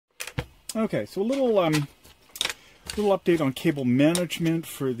Okay, so a little update on cable management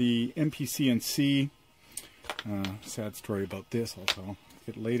for the MPCNC. Sad story about this, I'll tell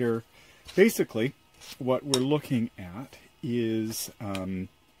it later. Basically, what we're looking at is a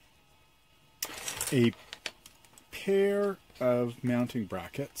pair of mounting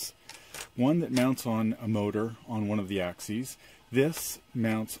brackets. One that mounts on a motor on one of the axes. This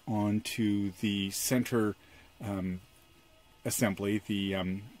mounts onto the center assembly,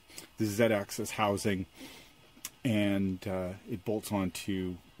 the Z-axis housing, and it bolts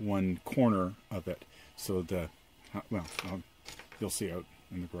onto one corner of it. So you'll see out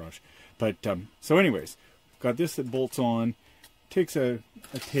in the garage. But so anyways, got this that bolts on, takes a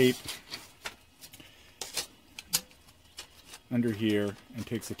tape under here and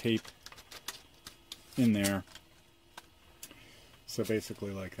takes a tape in there. So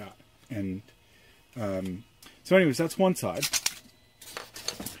basically like that. And so anyways, that's one side.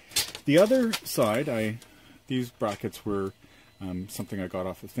 The other side, these brackets were something I got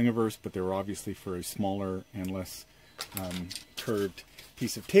off of Thingiverse, but they were obviously for a smaller and less curved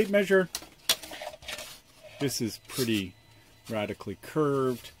piece of tape measure. This is pretty radically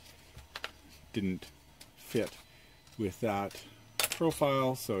curved. Didn't fit with that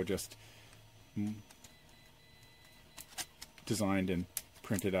profile, so just designed and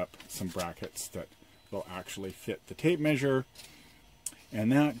printed up some brackets that will actually fit the tape measure,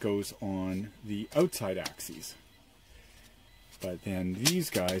 and that goes on the outside axes. But then these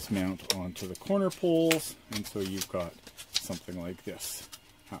guys mount onto the corner poles, and so you've got something like this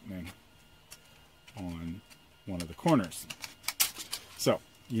happening on one of the corners. So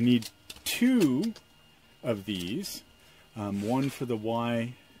you need two of these, one for the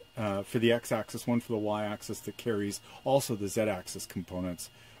Y, for the X-axis, one for the Y-axis that carries also the Z-axis components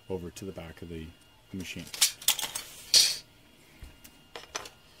over to the back of the machine.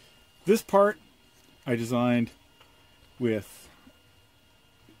 This part I designed with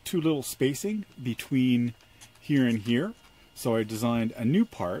too little spacing between here and here, so I designed a new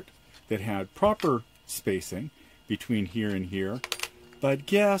part that had proper spacing between here and here. But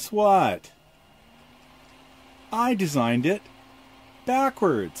guess what? I designed it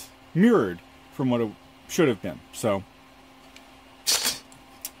backwards, mirrored from what it should have been. So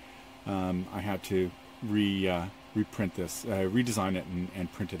I had to reprint this, redesign it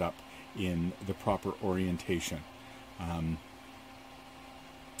and print it up in the proper orientation.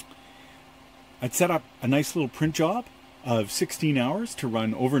 I'd set up a nice little print job of 16 hours to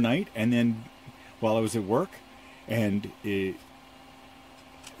run overnight and then while I was at work, and because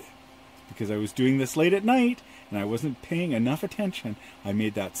I was doing this late at night and I wasn't paying enough attention, I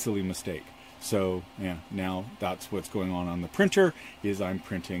made that silly mistake. So yeah, now that's what's going on the printer, is I'm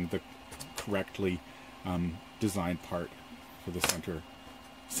printing the correctly designed part for the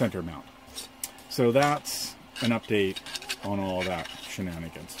center mount. So that's an update on all that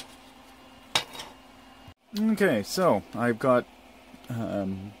shenanigans. Okay, so I've got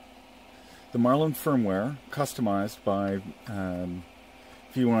the Marlin firmware customized by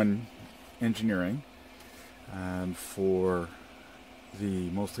V1 Engineering for the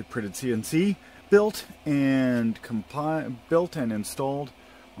mostly printed CNC, built and installed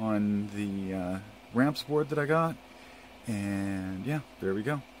on the ramps board that I got, and yeah, there we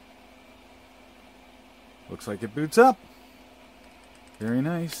go. Looks like it boots up. Very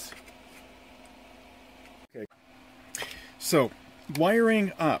nice. Okay, so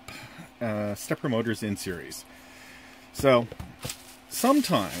wiring up stepper motors in series. So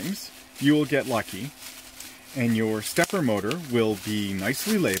sometimes you will get lucky and your stepper motor will be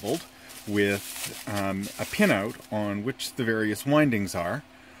nicely labeled with a pinout on which the various windings are,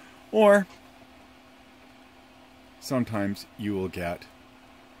 or sometimes you will get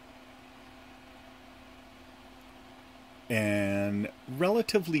an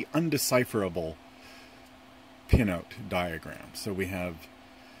relatively undecipherable pinout diagram. So we have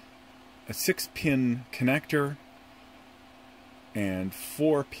a 6-pin connector and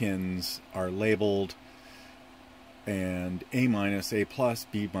 4 pins are labeled, and A-, A+,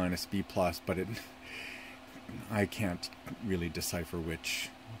 B-, B+, but I can't really decipher which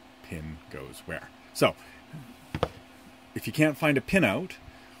pin goes where. So if you can't find a pinout,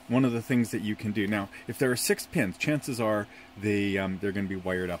 one of the things that you can do, now if there are 6 pins, chances are they're going to be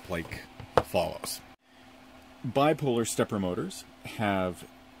wired up like follows. Bipolar stepper motors have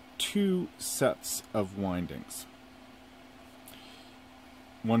 2 sets of windings,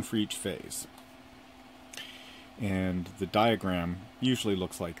 one for each phase, and the diagram usually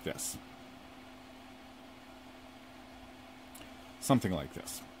looks like this, something like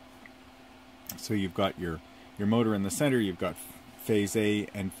this. So you've got your motor in the center, you've got phase A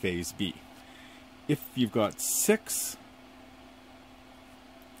and phase B. If you've got 6,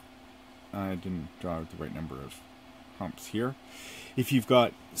 I didn't draw the right number of humps here. If you've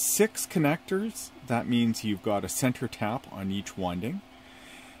got 6 connectors, that means you've got a center tap on each winding.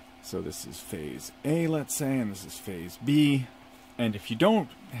 So this is phase A, let's say, and this is phase B. And if you don't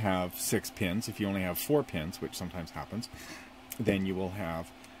have 6 pins, if you only have 4 pins, which sometimes happens, then you will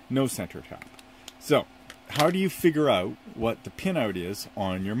have no center tap. So, how do you figure out what the pinout is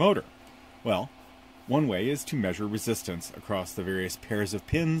on your motor? Well, one way is to measure resistance across the various pairs of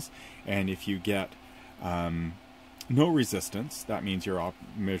pins, and if you get no resistance, that means you're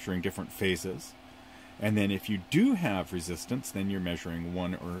measuring different phases. And then if you do have resistance, then you're measuring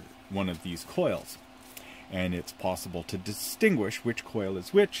one of these coils. And it's possible to distinguish which coil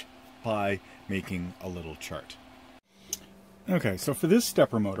is which by making a little chart. Okay, so for this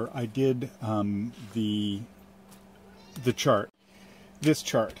stepper motor, I did the chart, this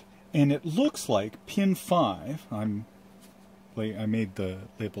chart, and it looks like pin 5. I made the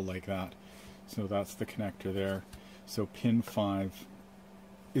label like that, so that's the connector there. So pin 5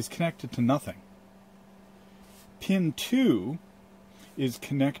 is connected to nothing. Pin 2 is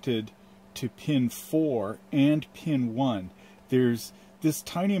connected to pin 4 and pin 1. There's this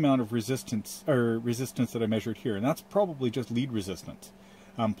tiny amount of resistance that I measured here, and that's probably just lead resistance,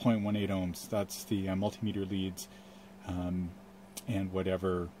 0.18 ohms. That's the multimeter leads and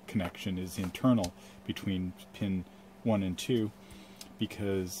whatever connection is internal between pin 1 and 2,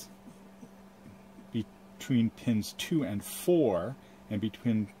 because between pins 2 and 4 and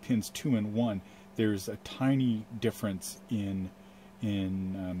between pins 2 and 1 there's a tiny difference in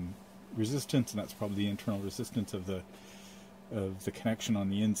resistance, and that's probably the internal resistance of the connection on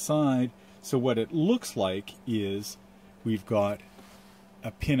the inside. So what it looks like is we've got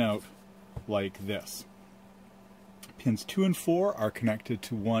a pinout like this. Pins 2 and 4 are connected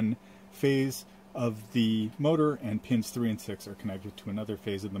to one phase of the motor, and pins 3 and 6 are connected to another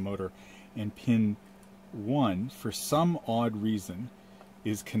phase of the motor, and pin 1, for some odd reason,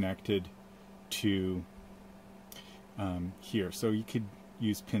 is connected to here. So you could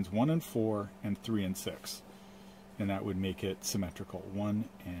use pins 1 and 4 and 3 and 6, and that would make it symmetrical. 1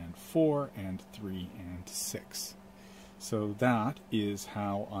 and 4 and 3 and 6. So that is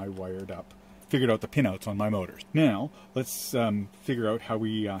how I figured out the pinouts on my motors. Now let's figure out how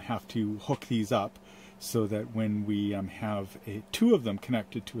we have to hook these up so that when we have two of them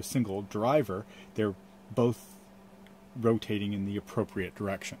connected to a single driver, they're both rotating in the appropriate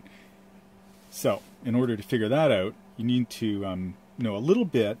direction. So in order to figure that out, you need to know a little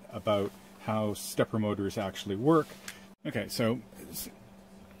bit about how stepper motors actually work. Okay, so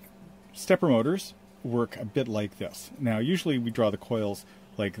stepper motors work a bit like this. Now usually we draw the coils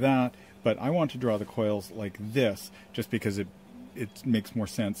like that, but I want to draw the coils like this just because it makes more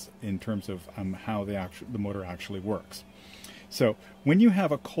sense in terms of how the motor actually works. So when you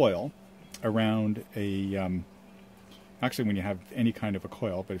have a coil around actually when you have any kind of a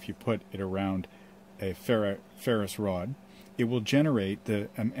coil, but if you put it around a ferrous rod, it will generate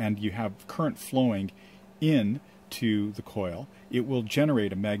and you have current flowing into the coil, it will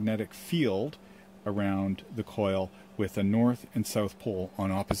generate a magnetic field around the coil with a north and south pole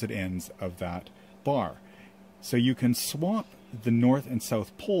on opposite ends of that bar. So you can swap the north and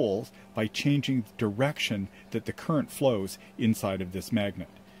south poles by changing the direction that the current flows inside of this magnet.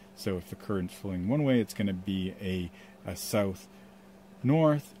 So if the current's flowing one way, it's going to be a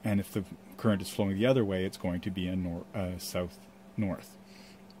south-north, and if the current is flowing the other way, it's going to be a south-north.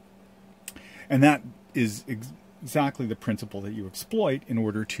 And that is exactly the principle that you exploit in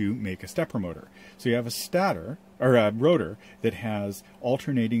order to make a stepper motor. So you have a stator, or a rotor, that has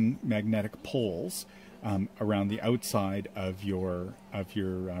alternating magnetic poles around the outside of your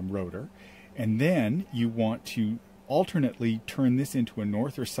rotor, and then you want to alternately turn this into a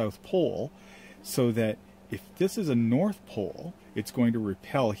north or south pole, so that if this is a north pole, it's going to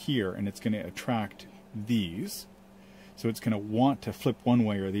repel here and it's going to attract these. So it's going to want to flip one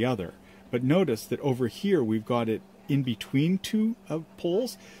way or the other. But notice that over here we've got it in between two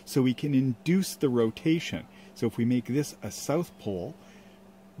poles, so we can induce the rotation. So if we make this a south pole,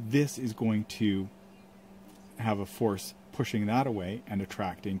 this is going to have a force pushing that away and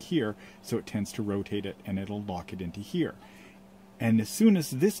attracting here, so it tends to rotate it and it'll lock it into here. And as soon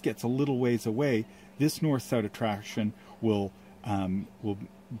as this gets a little ways away, this north-south attraction will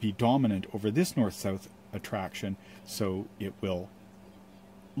be dominant over this north-south attraction, so it will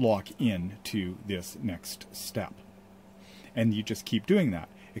lock in to this next step. And you just keep doing that.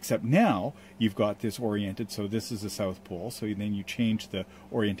 Except now you've got this oriented, so this is the south pole, so then you change the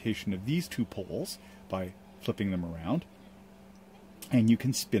orientation of these two poles by flipping them around. and you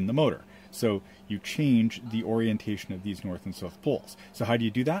can spin the motor. So you change the orientation of these north and south poles. So how do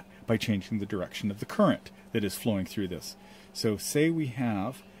you do that? By changing the direction of the current that is flowing through this. So say we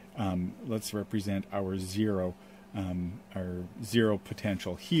have, let's represent our zero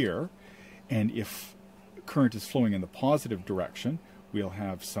potential here, and if current is flowing in the positive direction, we'll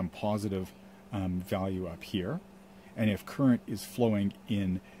have some positive value up here, and if current is flowing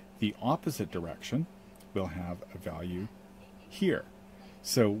in the opposite direction, we'll have a value here.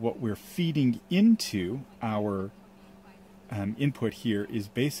 So what we're feeding into our input here is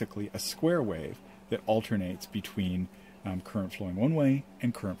basically a square wave that alternates between current flowing one way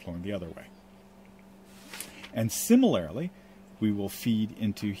and current flowing the other way. And similarly, we will feed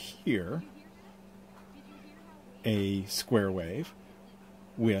into here a square wave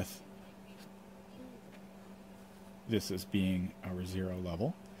with this as being our zero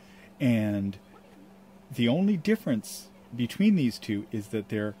level. And the only difference between these two is that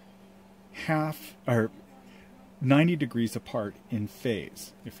they're 90 degrees apart in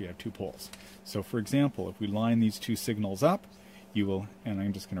phase if we have two poles. So for example, if we line these two signals up, you will, and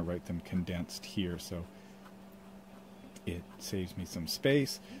I'm just going to write them condensed here so it saves me some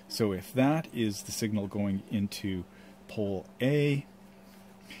space. So if that is the signal going into pole A,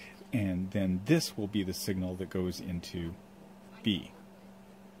 and then this will be the signal that goes into B,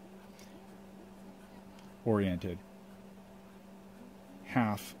 oriented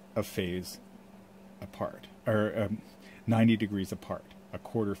half a phase apart, or 90 degrees apart, a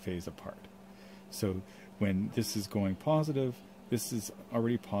quarter phase apart. So when this is going positive, this is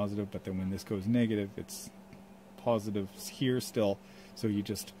already positive, but then when this goes negative, it's positive here still. So you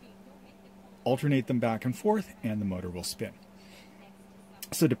just alternate them back and forth, and the motor will spin.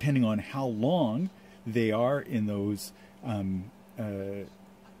 So depending on how long they are in those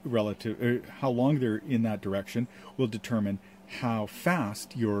how long they're in that direction will determine how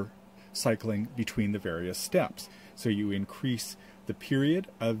fast you're cycling between the various steps. So you increase the period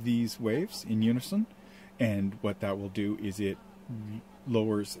of these waves in unison, and what that will do is it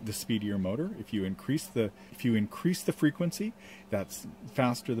lowers the speed of your motor. If you increase the frequency, that's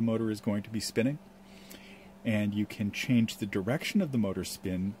faster the motor is going to be spinning. And you can change the direction of the motor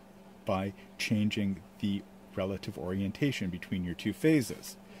spin by changing the relative orientation between your two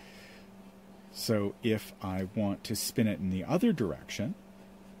phases. So if I want to spin it in the other direction,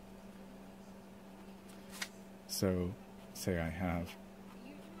 so say I have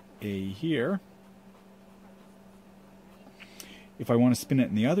A here, if I want to spin it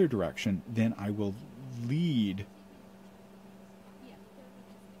in the other direction, then I will lead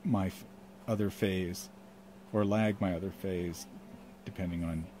my other phase, or lag my other phase, depending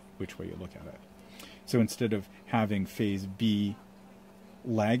on which way you look at it. So instead of having phase B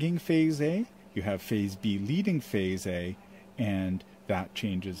lagging phase A, you have phase B leading phase A, and that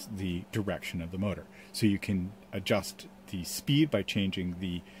changes the direction of the motor. So you can adjust the speed by changing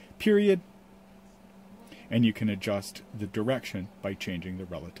the period, and you can adjust the direction by changing the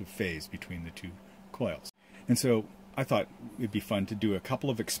relative phase between the two coils. And so I thought it'd be fun to do a couple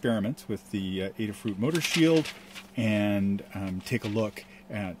of experiments with the Adafruit Motor Shield and take a look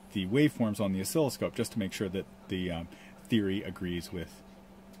at the waveforms on the oscilloscope just to make sure that the theory agrees with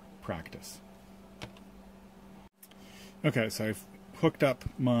practice. Okay, so I've hooked up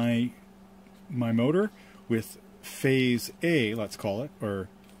my motor with phase A, let's call it, or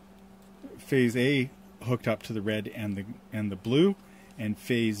phase A hooked up to the red and the blue, and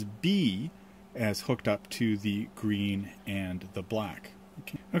phase B as hooked up to the green and the black.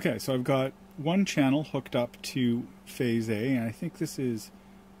 Okay, so I've got one channel hooked up to phase A, and I think this is,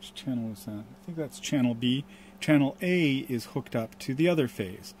 which channel is that? I think that's channel B. Channel A is hooked up to the other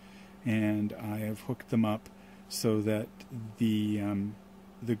phase, and I have hooked them up so that the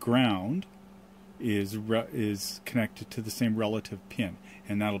ground is connected to the same relative pin,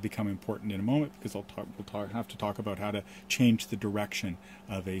 and that'll become important in a moment because we'll have to talk about how to change the direction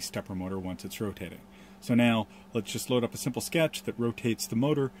of a stepper motor once it's rotating. So now let's just load up a simple sketch that rotates the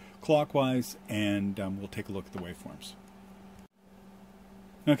motor clockwise, and we'll take a look at the waveforms.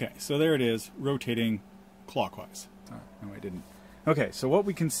 Okay, so there it is, rotating clockwise. No, I didn't. Okay, so what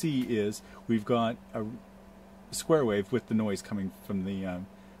we can see is we've got a square wave with the noise coming from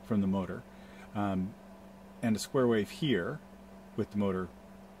the motor, and a square wave here with the motor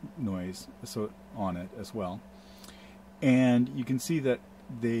noise on it as well. And you can see that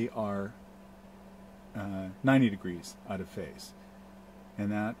they are 90 degrees out of phase,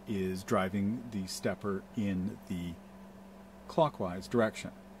 and that is driving the stepper in the clockwise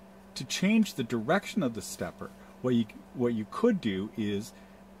direction. To change the direction of the stepper, what you could do is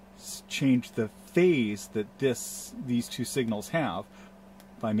change the phase that these two signals have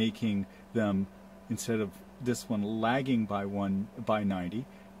by making them, instead of this one lagging by 90,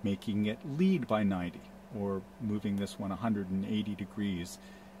 making it lead by 90, or moving this one 180 degrees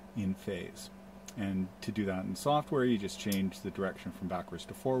in phase. And to do that in software, you just change the direction from backwards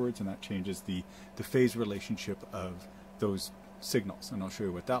to forwards, and that changes the phase relationship of those signals. And I'll show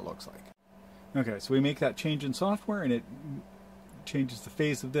you what that looks like. Okay, so we make that change in software, and it changes the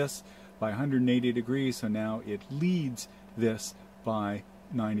phase of this by 180 degrees, so now it leads this by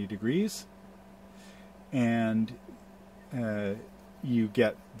 90 degrees, and you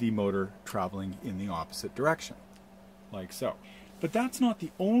get the motor traveling in the opposite direction, like so. But that's not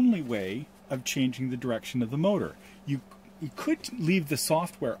the only way of changing the direction of the motor. You could leave the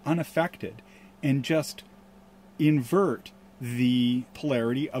software unaffected and just invert the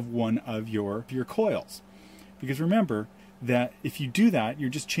polarity of one of your coils. Because remember that if you do that, you're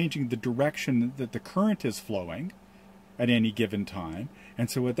just changing the direction that the current is flowing at any given time. And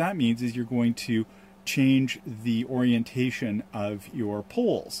so what that means is you're going to change the orientation of your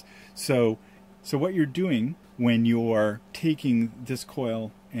poles. So what you're doing when you're taking this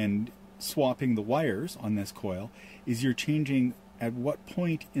coil and swapping the wires on this coil is you're changing at what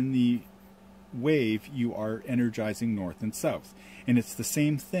point in the wave you are energizing north and south. And it's the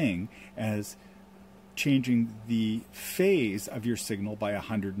same thing as changing the phase of your signal by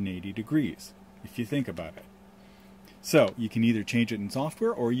 180 degrees, if you think about it. So you can either change it in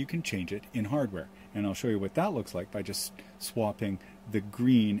software or you can change it in hardware. And I'll show you what that looks like by just swapping the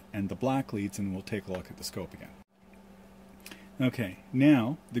green and the black leads, and we'll take a look at the scope again. Okay,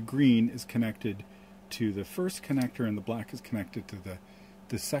 now the green is connected to the first connector and the black is connected to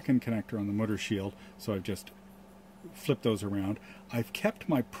the second connector on the motor shield. So I've just flipped those around. I've kept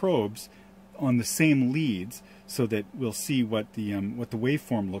my probes on the same leads so that we'll see what the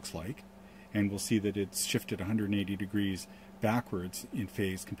waveform looks like, and we'll see that it's shifted 180 degrees backwards in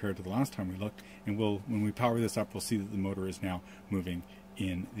phase compared to the last time we looked. And when we power this up, we'll see that the motor is now moving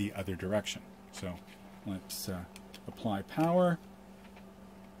in the other direction. So let's apply power,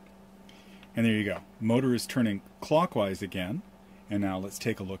 and there you go. Motor is turning clockwise again. And now let's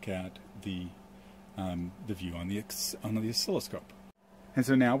take a look at the view on the oscilloscope. And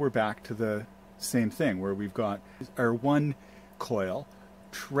so now we're back to the same thing, where we've got our one coil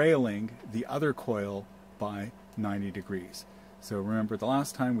trailing the other coil by 90 degrees. So remember, the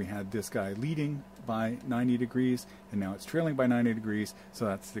last time we had this guy leading by 90 degrees, and now it's trailing by 90 degrees, so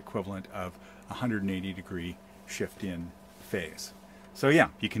that's the equivalent of a 180 degree shift in phase. So yeah,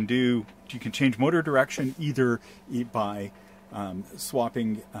 you can change motor direction either by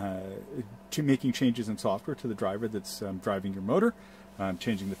swapping, making changes in software to the driver that's driving your motor,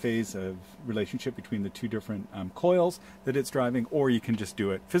 changing the phase of relationship between the two different coils that it's driving, or you can just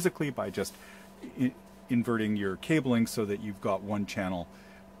do it physically by just inverting your cabling so that you've got one channel,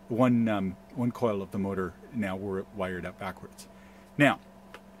 one coil of the motor now wired up backwards. Now,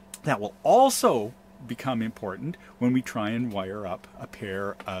 that will also become important when we try and wire up a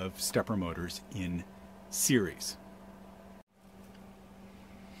pair of stepper motors in series.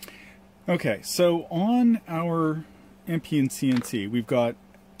 Okay, so on our MP and CNC, we've got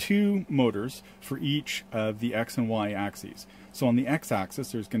two motors for each of the X and Y axes. So on the X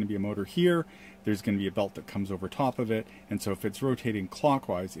axis, there's going to be a motor here, there's going to be a belt that comes over top of it, and so if it's rotating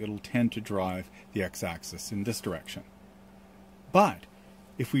clockwise, it'll tend to drive the X axis in this direction. But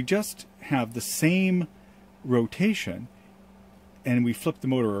if we just have the same rotation and we flip the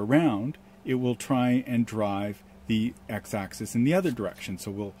motor around, it will try and drive the X axis in the other direction.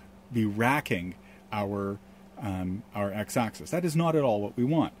 So we'll be racking our X axis. That is not at all what we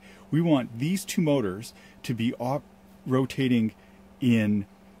want. We want these two motors to be rotating in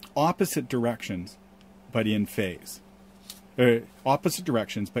opposite directions but in phase. Opposite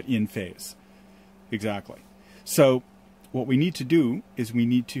directions but in phase. Exactly. So what we need to do is we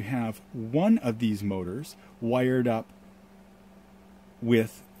need to have one of these motors wired up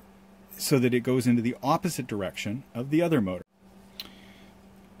so that it goes into the opposite direction of the other motor.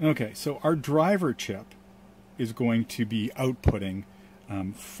 Okay, so our driver chip is going to be outputting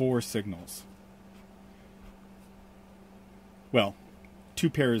 4 signals. Well,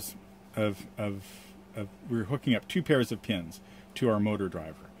 we're hooking up 2 pairs of pins to our motor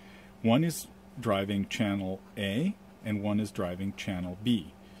driver. One is driving channel A and one is driving channel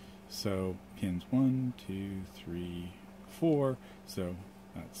B. So pins 1, 2, 3, 4. So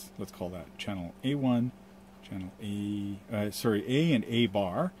let's call that channel A1, channel A and A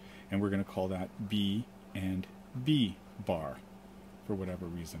bar, and we're going to call that B and B bar for whatever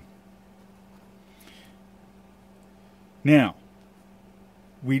reason. Now,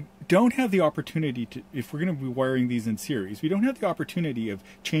 we don't have the opportunity to, if we're going to be wiring these in series, we don't have the opportunity of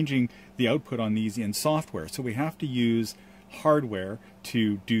changing the output on these in software. So we have to use hardware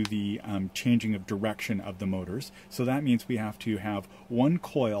to do the changing of direction of the motors. So that means we have to have one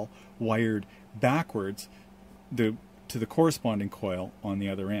coil wired backwards to the corresponding coil on the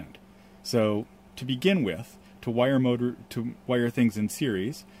other end. So to begin with, to wire things in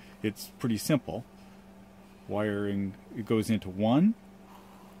series, it's pretty simple. Wiring, it goes into one,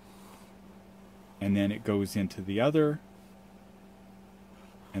 and then it goes into the other,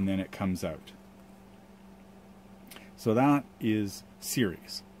 and then it comes out. So that is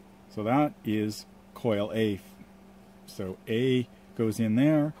series. So that is coil A. So A goes in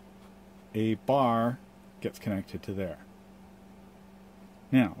there, A bar gets connected to there.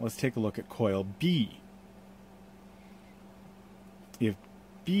 Now, let's take a look at coil B. If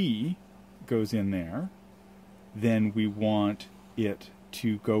B goes in there, then we want it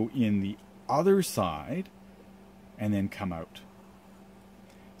to go in the other side and then come out.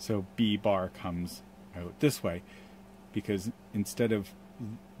 So B bar comes out this way, because instead of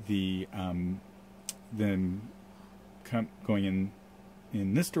them going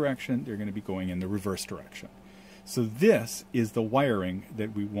in this direction, they're going to be going in the reverse direction. So this is the wiring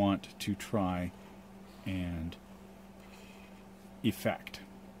that we want to try and effect.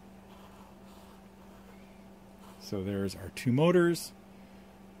 So there's our two motors.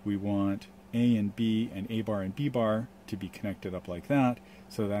 We want A and B and A bar and B bar to be connected up like that.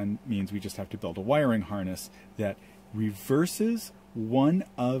 So that means we just have to build a wiring harness that reverses one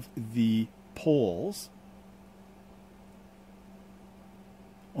of the poles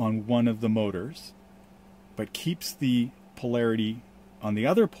on one of the motors, but keeps the polarity on the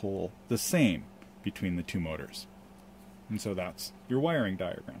other pole the same between the two motors. And so that's your wiring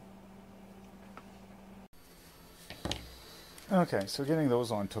diagram. Okay, so getting those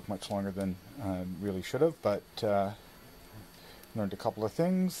on took much longer than really should have, but learned a couple of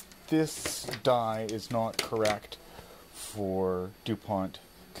things. This die is not correct for DuPont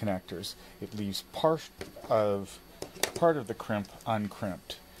connectors. It leaves part of the crimp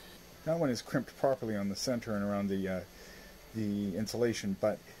uncrimped. That one is crimped properly on the center and around the insulation,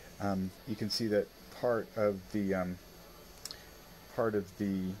 but you can see that part of the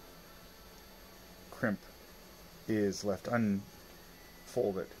crimp is left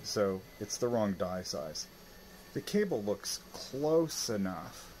unfolded, so it's the wrong die size. The cable looks close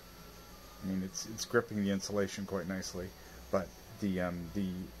enough. I mean, it's gripping the insulation quite nicely, but the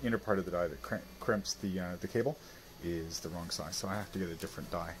inner part of the die that crimps the cable is the wrong size, so I have to get a different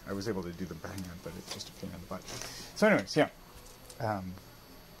die. I was able to do them by hand, but it's just a pain in the butt. So anyways, yeah.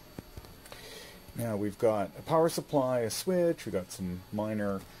 Now we've got a power supply, a switch, we've got some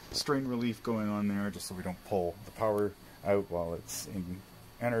minor strain relief going on there just so we don't pull the power out while it's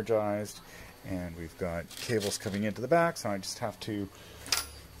energized. And we've got cables coming into the back, so I just have to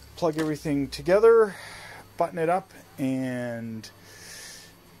plug everything together, button it up, and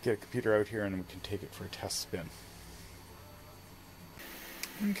get a computer out here and we can take it for a test spin.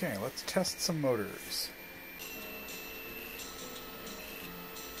 Okay, let's test some motors.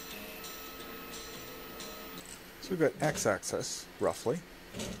 So we've got x-axis, roughly.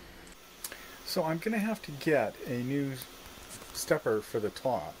 So I'm going to have to get a new stepper for the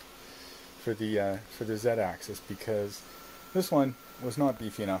top, for the z-axis, because this one was not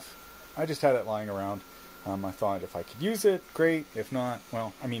beefy enough. I just had it lying around. I thought if I could use it, great. If not,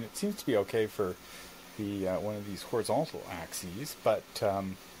 well, I mean, it seems to be okay for the one of these horizontal axes, but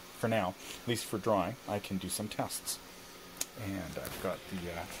for now, at least for drawing, I can do some tests. And I've got the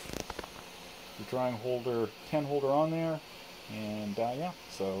drawing holder, pen holder on there, and yeah,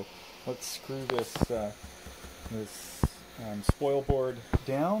 so let's screw this spoil board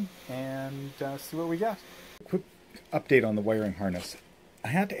down and see what we get. Quick update on the wiring harness. I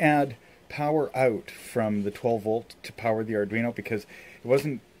had to add power out from the 12 volt to power the Arduino because it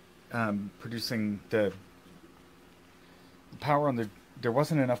wasn't producing the power on the, there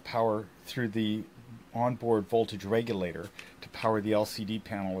wasn't enough power through the onboard voltage regulator to power the LCD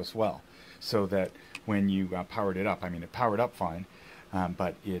panel as well, so that when you powered it up, I mean, it powered up fine,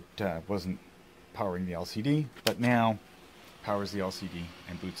 but it wasn't powering the LCD, but now powers the LCD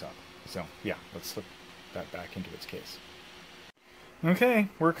and boots up. So yeah, let's slip that back into its case. Okay,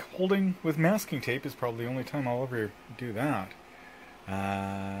 work holding with masking tape is probably the only time I'll ever do that.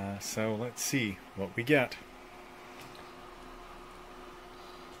 So let's see what we get.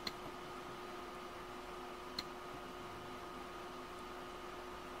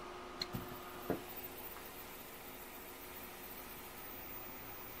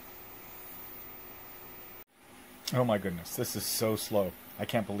 Oh my goodness, this is so slow. I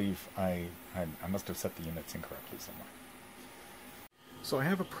can't believe I must have set the units incorrectly somewhere. So I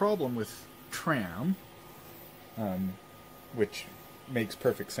have a problem with tram, which makes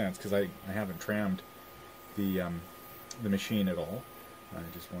perfect sense because I haven't trammed the machine at all. I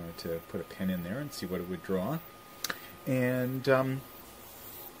just wanted to put a pen in there and see what it would draw. And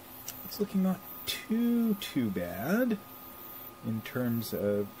it's looking not too bad in terms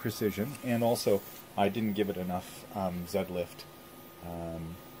of precision. And also, I didn't give it enough Z-lift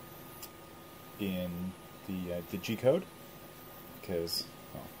in the G-code because,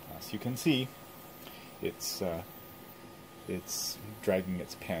 well, as you can see, it's dragging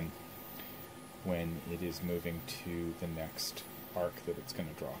its pen when it is moving to the next arc that it's going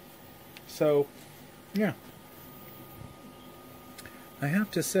to draw. So, yeah. I have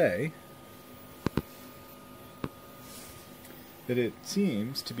to say that it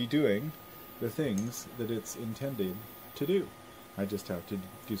seems to be doing the things that it's intended to do. I just have to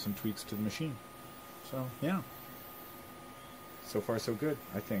do some tweaks to the machine. So, yeah. So far, so good.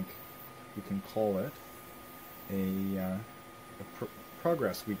 I think we can call it a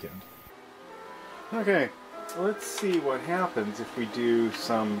progress weekend. Okay, let's see what happens if we do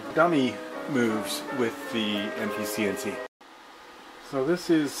some dummy moves with the NP-CNC. So this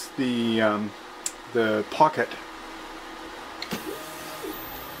is the pocket.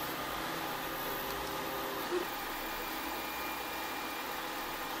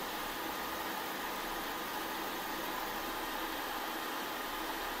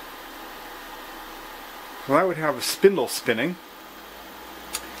 So that would have a spindle spinning,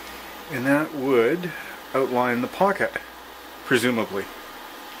 and that would outline the pocket, presumably.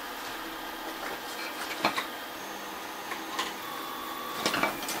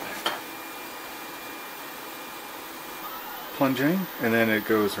 Plunging, and then it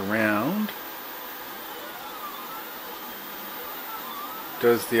goes around,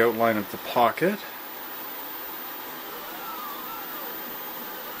 does the outline of the pocket,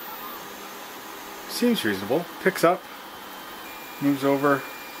 seems reasonable, picks up, moves over,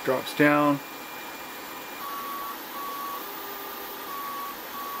 drops down,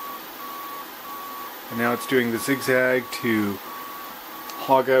 and now it's doing the zigzag to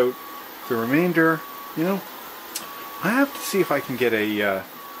hog out the remainder. You know, I have to see if I can get a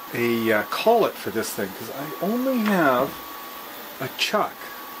collet for this thing, because I only have a chuck,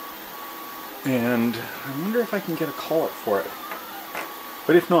 and I wonder if I can get a collet for it.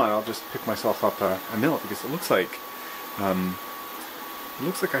 But if not, I'll just pick myself up a millet, because it looks like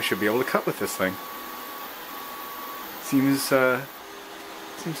I should be able to cut with this thing. Seems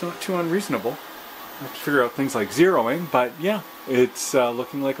not too unreasonable. I have to figure out things like zeroing, but yeah, it's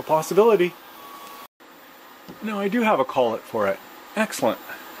looking like a possibility. No, I do have a collet for it. Excellent.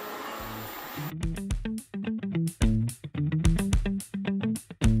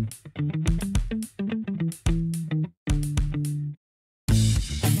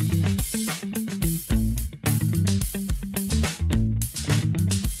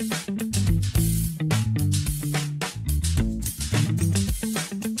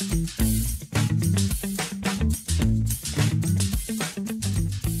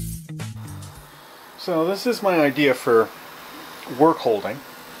 So this is my idea for work holding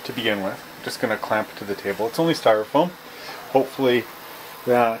to begin with. I'm just going to clamp it to the table. It's only styrofoam. Hopefully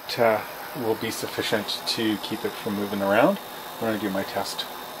that will be sufficient to keep it from moving around. I'm going to do my test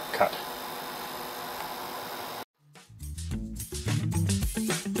cut.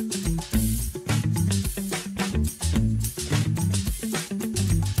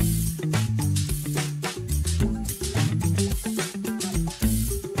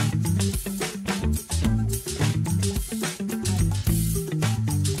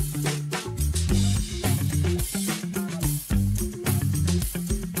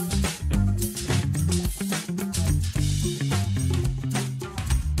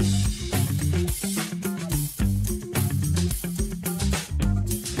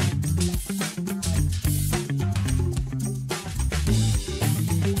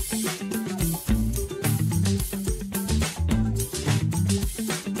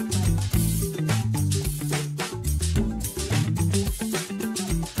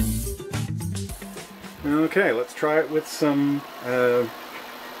 Okay, let's try it with some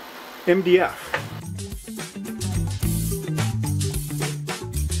MDF.